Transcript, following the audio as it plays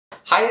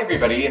Hi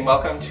everybody and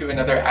welcome to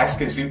another Ask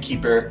a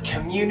Zookeeper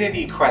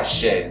community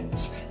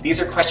questions.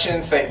 These are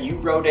questions that you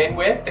wrote in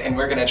with and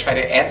we're going to try to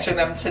answer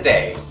them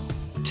today.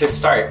 To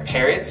start,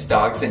 Parrots,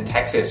 Dogs in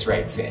Texas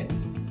writes in,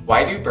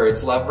 why do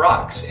birds love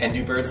rocks and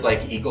do birds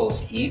like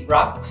eagles eat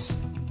rocks?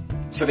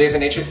 So there's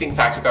an interesting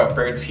fact about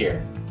birds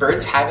here.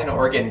 Birds have an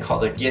organ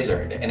called a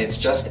gizzard and it's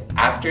just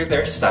after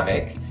their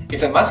stomach.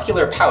 It's a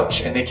muscular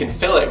pouch and they can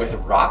fill it with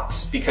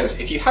rocks because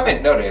if you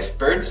haven't noticed,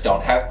 birds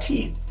don't have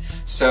teeth.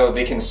 So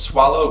they can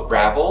swallow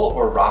gravel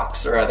or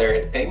rocks or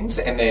other things,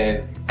 and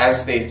then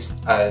as they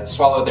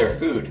swallow their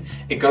food,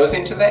 it goes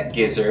into that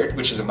gizzard,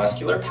 which is a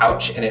muscular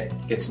pouch, and it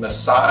gets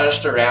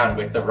massaged around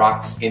with the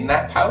rocks in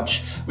that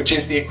pouch, which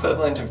is the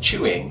equivalent of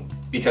chewing,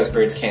 because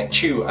birds can't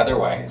chew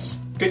otherwise.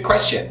 Good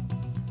question.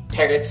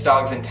 Parrots,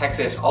 Dogs in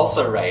Texas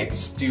also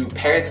writes, do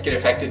parrots get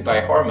affected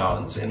by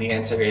hormones? And the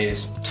answer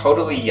is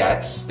totally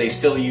yes. They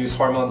still use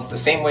hormones the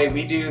same way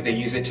we do. They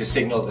use it to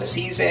signal the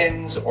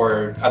seasons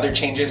or other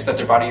changes that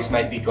their bodies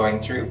might be going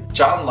through.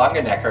 John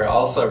Longenecker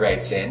also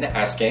writes in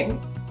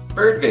asking,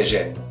 bird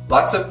vision.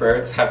 Lots of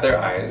birds have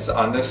their eyes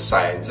on the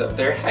sides of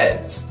their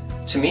heads.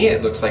 To me,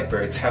 it looks like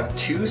birds have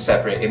two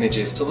separate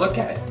images to look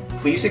at.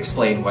 Please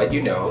explain what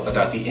you know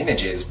about the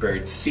images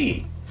birds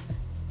see.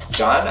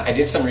 John, I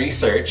did some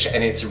research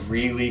and it's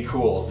really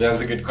cool. That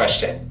was a good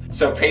question.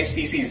 So prey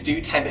species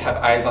do tend to have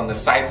eyes on the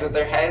sides of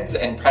their heads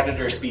and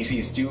predator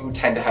species do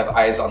tend to have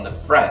eyes on the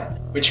front,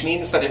 which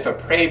means that if a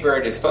prey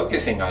bird is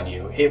focusing on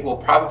you, it will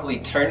probably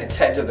turn its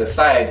head to the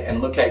side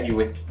and look at you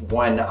with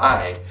one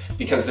eye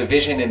because the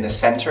vision in the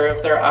center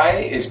of their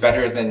eye is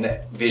better than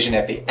the vision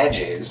at the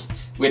edges,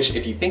 which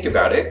if you think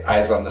about it,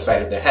 eyes on the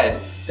side of their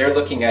head, they're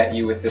looking at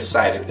you with the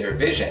side of their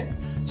vision.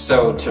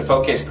 So to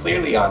focus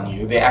clearly on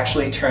you, they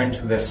actually turn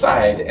to the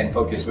side and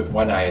focus with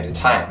one eye at a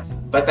time.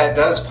 But that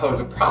does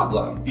pose a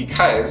problem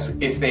because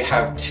if they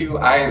have two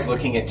eyes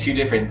looking at two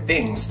different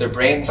things, their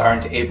brains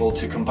aren't able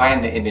to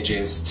combine the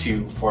images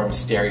to form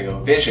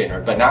stereo vision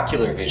or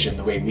binocular vision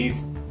the way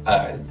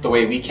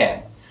we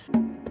can.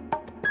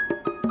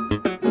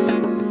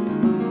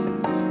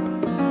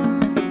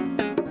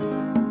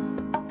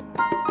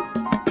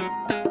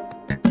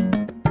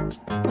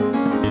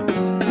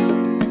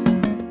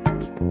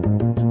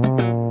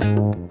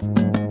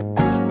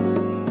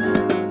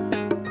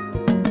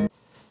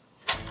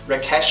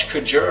 Rakesh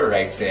Kujura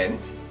writes in,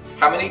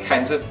 how many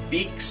kinds of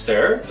beaks,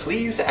 sir?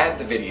 Please add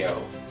the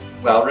video.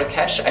 Well,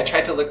 Rakesh, I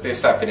tried to look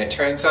this up and it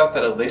turns out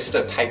that a list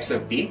of types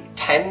of beak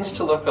tends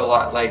to look a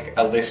lot like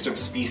a list of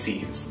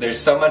species. There's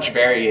so much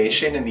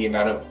variation in the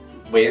amount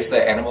of ways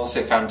that animals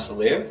have found to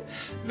live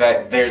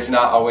that there's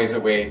not always a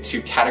way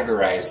to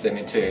categorize them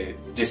into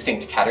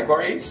distinct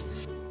categories.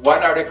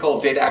 One article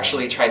did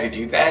actually try to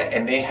do that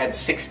and they had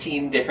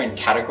 16 different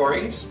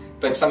categories.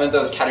 But some of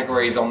those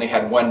categories only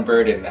had one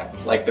bird in them,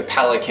 like the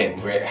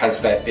pelican, where it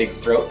has that big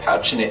throat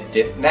pouch and it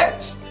dip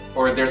nets.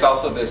 Or there's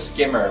also the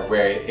skimmer,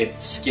 where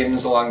it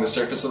skims along the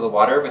surface of the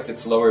water with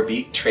its lower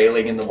beak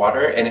trailing in the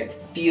water, and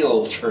it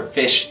feels for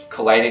fish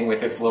colliding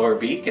with its lower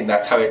beak, and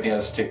that's how it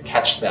knows to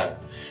catch them.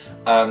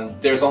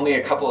 There's only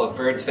a couple of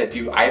birds that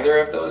do either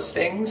of those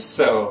things,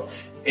 so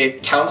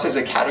it counts as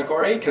a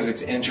category because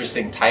it's an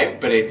interesting type,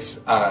 but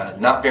it's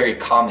not very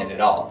common at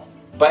all.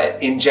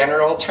 But in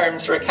general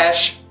terms,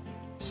 Rakesh,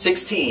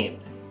 16.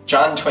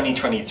 John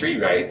 2023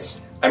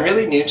 writes, I'm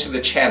really new to the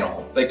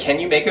channel, but can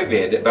you make a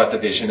vid about the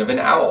vision of an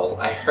owl?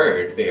 I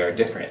heard they are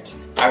different.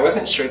 I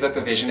wasn't sure that the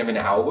vision of an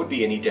owl would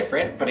be any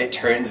different, but it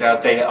turns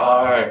out they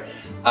are.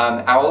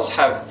 Owls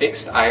have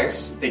fixed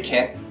eyes, they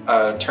can't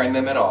turn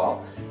them at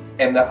all,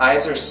 and the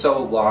eyes are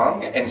so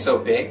long and so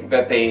big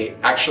that they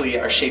actually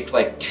are shaped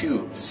like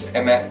tubes,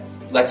 and that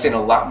lets in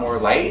a lot more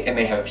light, and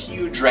they have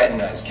huge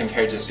retinas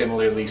compared to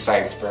similarly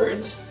sized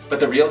birds. But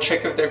the real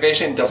trick of their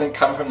vision doesn't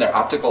come from their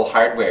optical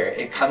hardware,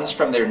 it comes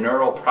from their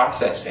neural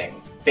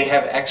processing. They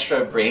have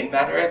extra brain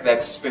matter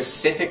that's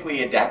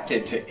specifically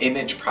adapted to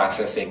image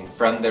processing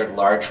from their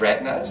large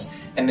retinas,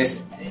 and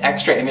this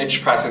extra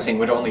image processing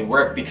would only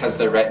work because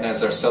their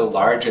retinas are so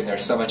large and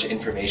there's so much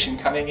information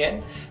coming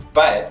in.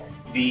 But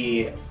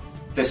the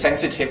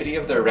sensitivity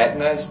of their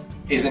retinas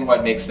isn't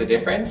what makes the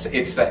difference,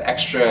 it's the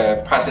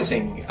extra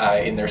processing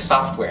in their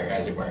software,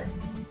 as it were.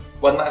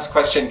 One last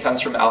question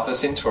comes from Alpha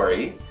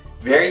Centauri.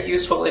 Very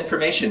useful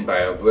information,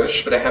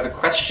 BioBush, but I have a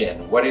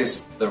question. What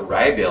is the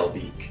wrybill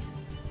beak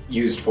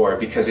used for?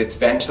 Because it's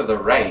bent to the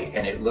right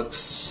and it looks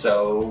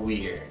so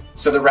weird.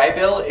 So the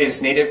wrybill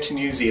is native to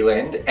New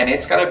Zealand and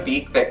it's got a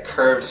beak that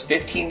curves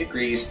 15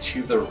 degrees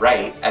to the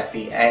right at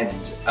the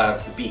end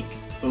of the beak.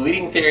 The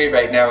leading theory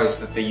right now is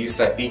that they use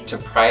that beak to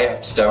pry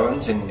up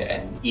stones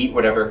and eat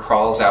whatever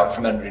crawls out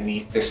from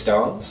underneath the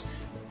stones.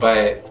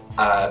 But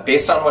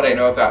based on what I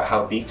know about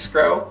how beaks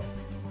grow,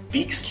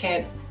 beaks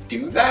can't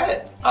do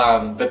that,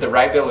 but the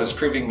wrybill is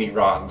proving me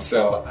wrong,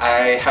 so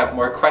I have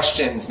more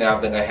questions now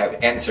than I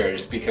have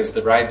answers because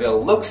the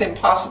wrybill looks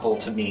impossible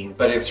to me,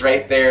 but it's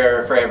right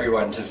there for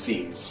everyone to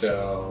see.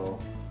 So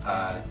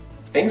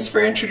thanks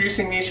for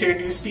introducing me to a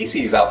new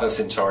species, Alpha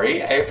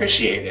Centauri. I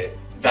appreciate it.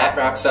 That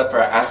wraps up our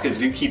Ask a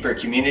Zookeeper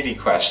community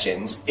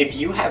questions. If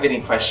you have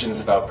any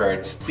questions about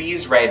birds,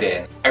 please write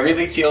in. I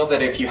really feel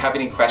that if you have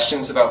any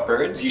questions about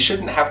birds, you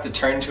shouldn't have to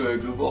turn to a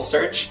Google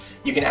search.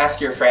 You can ask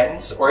your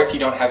friends, or if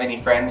you don't have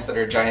any friends that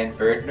are giant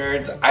bird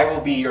nerds, I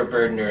will be your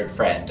bird nerd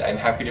friend. I'm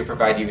happy to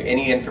provide you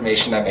any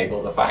information I'm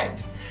able to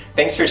find.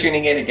 Thanks for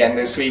tuning in again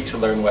this week to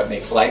learn what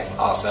makes life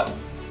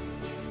awesome.